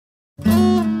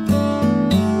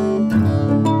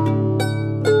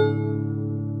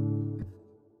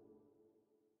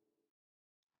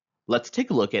Let's take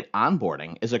a look at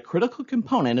onboarding as a critical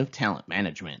component of talent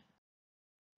management.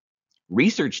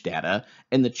 Research data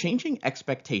and the changing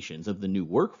expectations of the new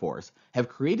workforce have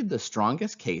created the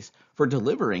strongest case for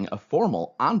delivering a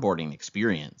formal onboarding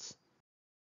experience.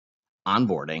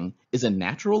 Onboarding is a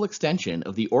natural extension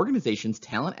of the organization's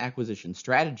talent acquisition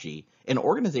strategy, and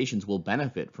organizations will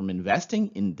benefit from investing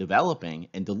in developing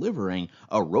and delivering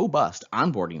a robust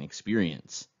onboarding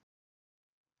experience.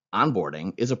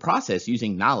 Onboarding is a process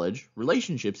using knowledge,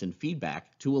 relationships, and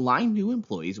feedback to align new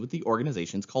employees with the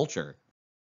organization's culture.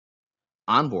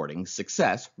 Onboarding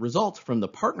success results from the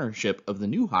partnership of the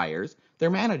new hires, their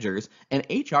managers, and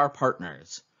HR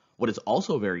partners. What is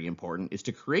also very important is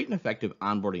to create an effective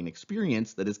onboarding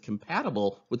experience that is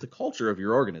compatible with the culture of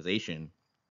your organization.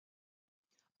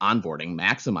 Onboarding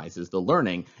maximizes the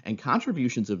learning and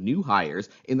contributions of new hires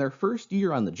in their first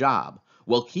year on the job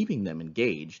while keeping them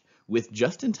engaged with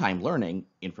just in time learning,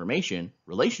 information,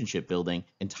 relationship building,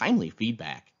 and timely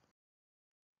feedback.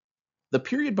 The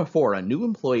period before a new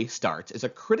employee starts is a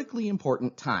critically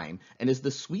important time and is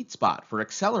the sweet spot for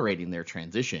accelerating their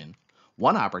transition.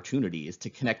 One opportunity is to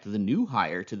connect the new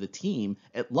hire to the team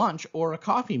at lunch or a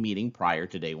coffee meeting prior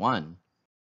to day one.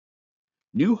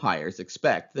 New hires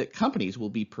expect that companies will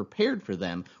be prepared for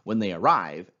them when they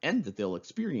arrive and that they'll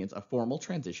experience a formal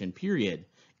transition period.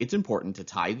 It's important to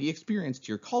tie the experience to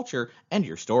your culture and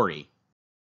your story.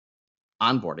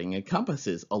 Onboarding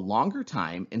encompasses a longer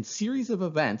time and series of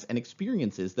events and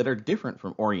experiences that are different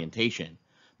from orientation.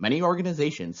 Many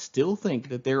organizations still think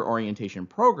that their orientation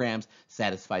programs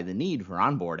satisfy the need for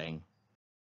onboarding.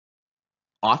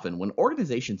 Often, when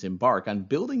organizations embark on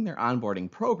building their onboarding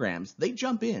programs, they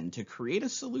jump in to create a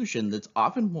solution that's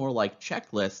often more like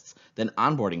checklists than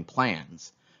onboarding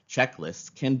plans.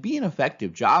 Checklists can be an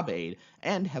effective job aid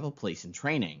and have a place in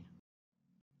training.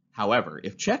 However,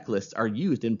 if checklists are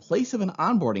used in place of an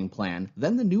onboarding plan,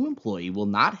 then the new employee will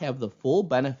not have the full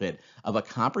benefit of a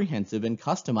comprehensive and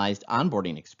customized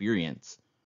onboarding experience.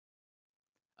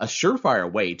 A surefire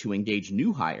way to engage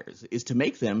new hires is to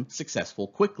make them successful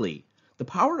quickly. The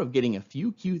power of getting a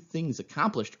few key things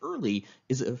accomplished early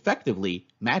is effectively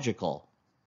magical.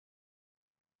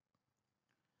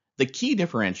 The key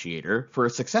differentiator for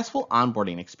a successful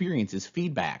onboarding experience is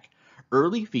feedback.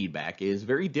 Early feedback is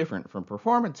very different from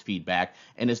performance feedback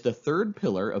and is the third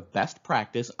pillar of best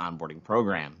practice onboarding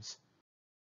programs.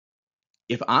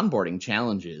 If onboarding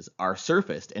challenges are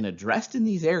surfaced and addressed in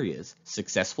these areas,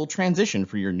 successful transition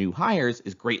for your new hires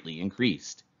is greatly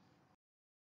increased.